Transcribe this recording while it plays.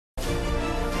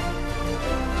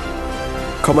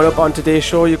Coming up on today's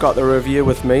show, you got the review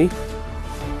with me.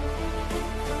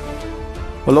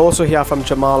 We'll also hear from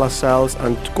Jamaal Lascelles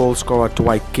and goal scorer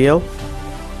Dwight Gayle.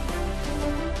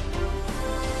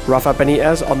 Rafa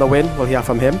Benitez on the win, we'll hear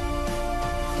from him.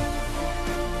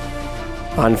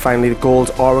 And finally, the goals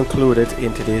are included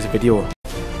in today's video.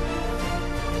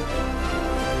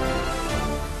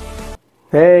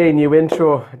 Hey, new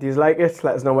intro. Do you like it?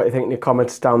 Let us know what you think in the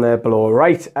comments down there below.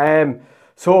 Right,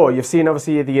 so you've seen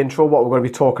obviously the intro, what we're going to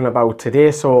be talking about today.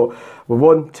 So we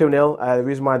won 2-0. The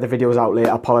reason why the video is out late,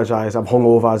 I apologise. I'm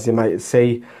hungover, as you might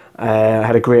see. I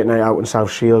had a great night out in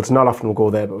South Shields. Not often we'll go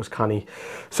there, but it was canny.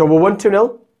 So we won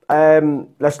 2-0.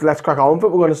 Let's crack on with it.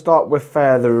 We're going to start with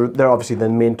obviously the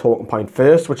main talking point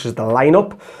first, which is the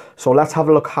lineup. So let's have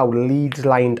a look how Leeds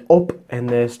lined up in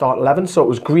the start 11. So it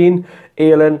was Green,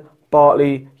 Aylan,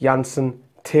 Bartley, Janssen,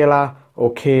 Taylor,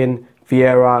 O'Kane,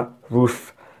 Vieira,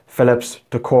 Roof, Phillips,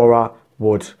 Decorah,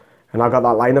 Wood. And I got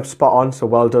that lineup spot on, so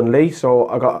well done, Lee. So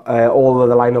I got all of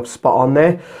the lineup spot on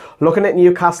there. Looking at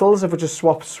Newcastle's, if we just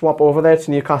swap over there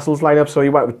to Newcastle's lineup. So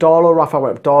you went with Darlow, Rafa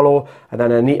went with Darlow, and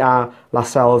then Anita,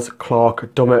 Lascelles,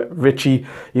 Clark, Dummett, Ritchie.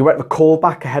 You went with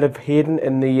Colback ahead of Hayden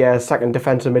in the second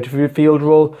defensive midfield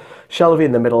role. Shelvey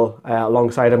in the middle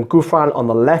alongside him. Gouffran on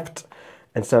the left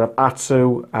instead of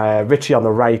Atsu. Ritchie on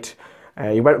the right.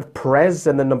 You went with Perez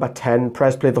in the number 10.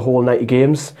 Perez played the whole 90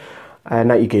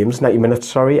 minutes,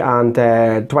 sorry. And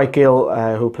Dwight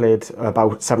Gayle, who played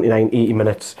about 79, 80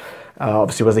 minutes,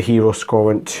 obviously was a hero,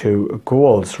 scoring 2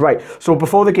 goals. Right, so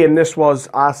before the game, this was,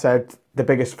 I said, the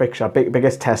biggest fixture,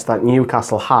 biggest test that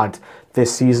Newcastle had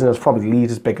this season. It was probably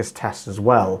Leeds' biggest test as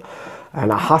well.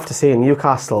 And I have to say,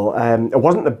 Newcastle, it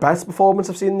wasn't the best performance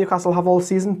I've seen Newcastle have all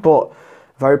season, but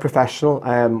very professional.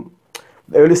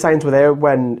 The early signs were there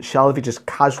when Shelvey just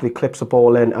casually clips the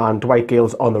ball in and Dwight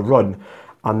Gale's on the run.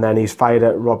 And then he's fired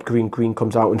at Rob Green. Green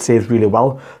comes out and saves really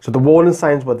well. So the warning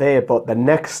signs were there, but the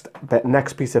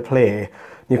next piece of play,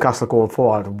 Newcastle going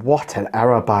forward, what an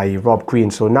error by Rob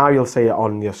Green. So now you'll see it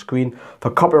on your screen. For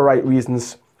copyright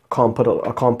reasons, I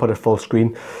can't put it full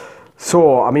screen.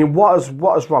 So, I mean, what is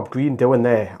Rob Green doing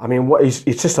there? I mean, it's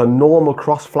just a normal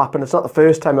cross flapping. It's not the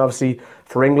first time, obviously,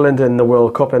 for England in the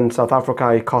World Cup in South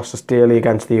Africa. He cost us dearly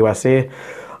against the USA.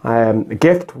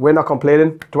 Gift, we're not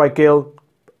complaining. Dwight Gayle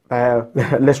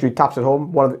literally taps it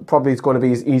home. Probably is going to be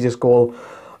his easiest goal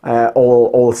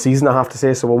all season, I have to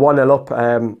say. So we're 1-0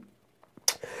 up.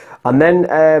 And then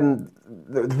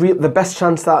the best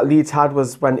chance that Leeds had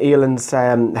was when Aylan's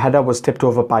header was tipped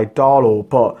over by Darlow,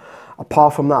 but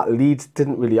apart from that, Leeds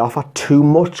didn't really offer too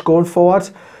much going forward.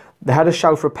 They had a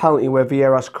shout for a penalty where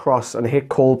Vieira's cross and hit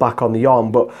Colback on the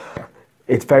arm, but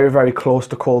it's very, very close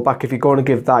to Colback. If you're going to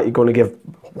give that, you're going to give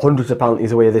hundreds of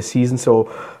penalties away this season.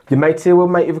 So you might say we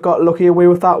might have got lucky away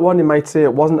with that one. You might say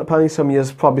it wasn't a penalty. Some of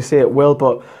you probably say it will,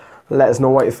 but let us know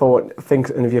what you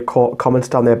think in your comments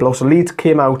down there below. So Leeds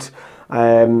came out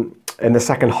in the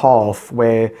second half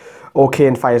where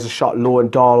O'Kane fires a shot low and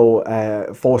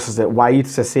Darlow forces it wide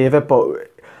to save it,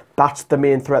 but that's the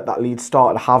main threat that Leeds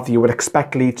start to have. You would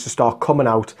expect Leeds to start coming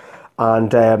out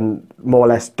and more or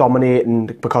less dominating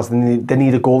because they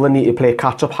need a goal, they need to play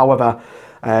catch up. However,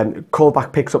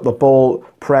 Colback picks up the ball,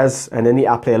 Perez and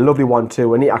Anita play a lovely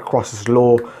 1-2, Anita crosses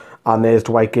low, and there's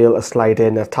Dwight Gayle to slide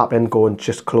in, a tap in going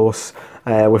just close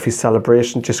with his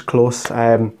celebration, just close.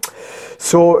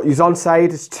 So he's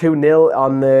onside, it's 2-0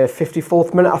 on the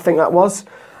 54th minute, I think that was.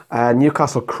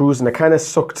 Newcastle cruising, they kind of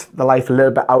sucked the life a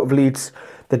little bit out of Leeds.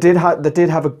 They did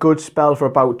have a good spell for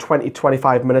about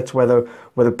 20-25 minutes where they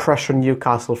were pressuring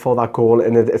Newcastle for that goal,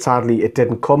 and sadly it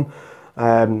didn't come.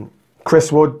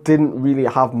 Chris Wood didn't really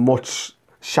have much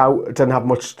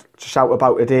to shout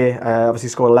about today. Obviously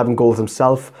scored 11 goals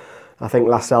himself. I think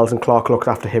Lascelles and Clark looked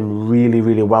after him really,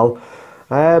 really well.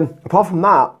 Apart from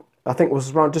that, I think it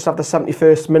was around just after the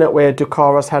 71st minute where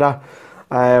Decorah's header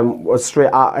was straight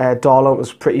at Darlow. It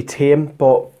was pretty tame,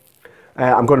 but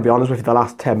I'm going to be honest with you, the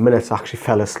last 10 minutes I actually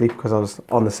fell asleep because I was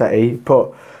on the settee.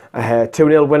 But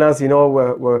 2-0 winners, you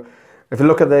know, if you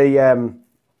look at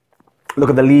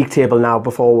the league table now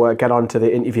before we get on to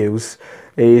the interviews,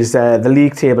 is the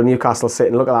league table, Newcastle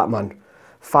sitting, look at that, man.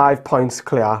 5 points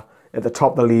clear at the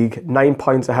top of the league, 9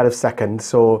 points ahead of second,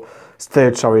 so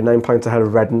third, sorry, 9 points ahead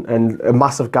of Reading, and a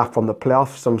massive gap from the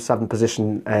playoffs, some 7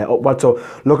 position upward, so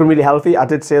looking really healthy. I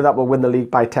did say that we'll win the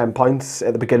league by 10 points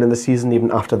at the beginning of the season,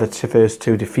 even after the first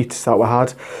 2 defeats that we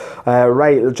had.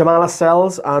 Right, Jamaal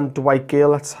Lascelles and Dwight Gayle,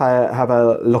 let's have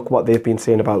a look what they've been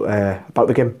saying about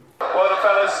the game. Well done,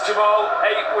 fellas. Jamaal,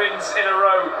 8 wins in a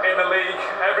row in the league.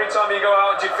 Every time you go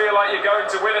out, do you feel like you're going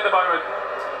to win at the moment?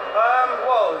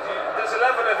 Well, there's a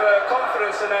level of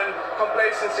confidence and then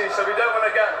complacency, so we don't want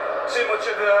to get too much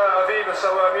of either. So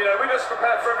you know, we just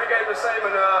prepare for every game the same,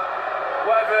 and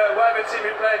whatever team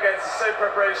we play against, the same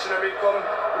preparation, and we come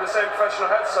with the same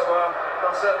professional head. So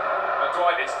that's it.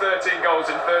 Dwight, it's 13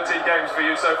 goals in 13 games for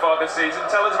you so far this season.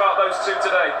 Tell us about those two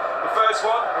today. The first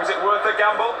one, was it worth a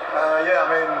gamble? Yeah, I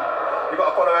mean, you've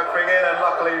got to follow everything in, and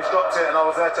luckily he's dropped it, and I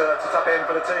was there to tap it in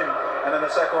for the team. And then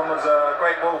the second one was a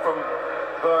great ball from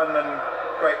Burn, and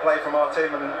great play from our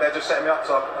team, and they're just setting me up,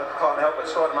 so I can't help but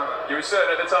score it, man. You were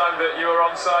certain at the time that you were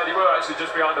onside. You were actually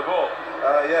just behind the ball.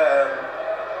 Yeah,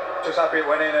 just happy it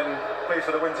went in, and pleased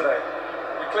for the win today.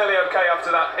 Clearly okay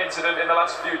after that incident in the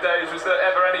last few days. Was there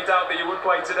ever any doubt that you would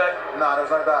play today? No, there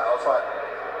was no doubt. I was fine.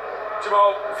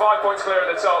 Jamal, 5 points clear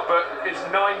at the top, but it's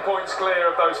 9 points clear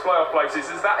of those playoff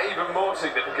places. Is that even more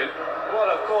significant?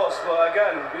 Well, of course, but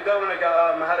again, we don't want to get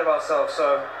ahead of ourselves,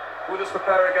 so we'll just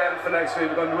prepare again for next week.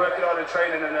 We're going to be working hard in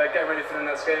training and getting ready for the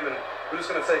next game, and we're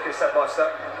just going to take it step by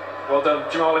step. Well done.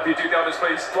 Jamal, if you do the honours,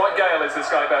 please. Dwight Gayle is the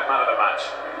Sky Bet Man of the match.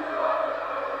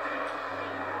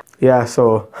 Yeah,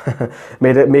 so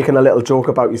making a little joke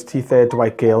about his teeth there,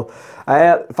 Dwight Gayle.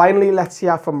 Finally, let's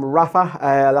hear from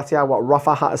Rafa. Let's hear what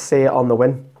Rafa had to say on the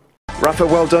win. Rafa,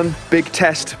 well done. Big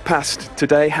test passed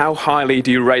today. How highly do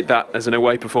you rate that as an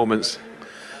away performance?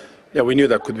 Yeah, we knew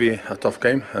that could be a tough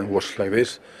game and was like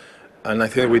this. And I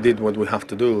think we did what we have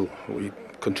to do. We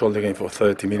controlled the game for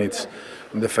 30 minutes.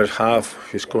 In the first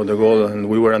half, he scored the goal, and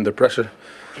we were under pressure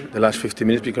the last 50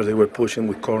 minutes because they were pushing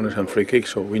with corners and free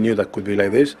kicks, so we knew that could be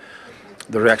like this.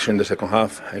 The reaction in the second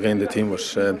half, again, the team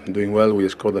was doing well. We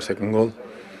scored the second goal,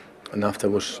 and after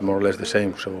was more or less the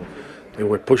same. So they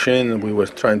were pushing, and we were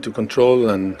trying to control,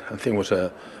 and I think it was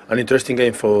an interesting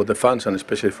game for the fans, and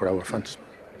especially for our fans.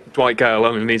 Dwight Gayle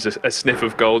only needs a sniff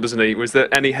of goal, doesn't he? Was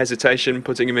there any hesitation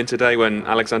putting him in today when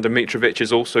Alexander Mitrovic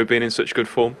has also been in such good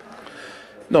form?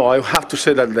 No, I have to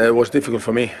say that it was difficult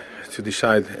for me to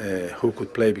decide who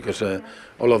could play, because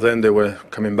all of them, they were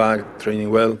coming back, training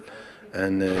well,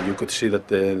 and you could see that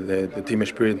the team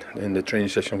spirit in the training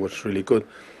session was really good.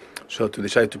 So to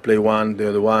decide to play one, the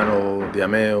other one, or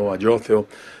Diame or Ajorcio,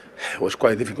 was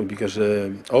quite difficult, because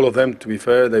all of them, to be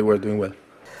fair, they were doing well.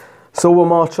 So we'll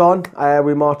march on.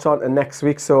 We march on to next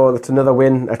week, so that's another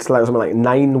win. It's like something like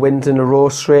 9 wins in a row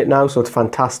straight now, so it's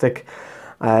fantastic.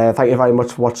 Thank you very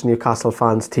much for watching Newcastle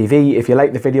Fans TV. If you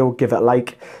like the video, give it a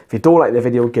like. If you don't like the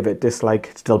video, give it a dislike.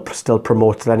 It's still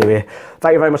promoted anyway.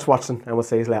 Thank you very much for watching, and we'll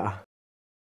see you later.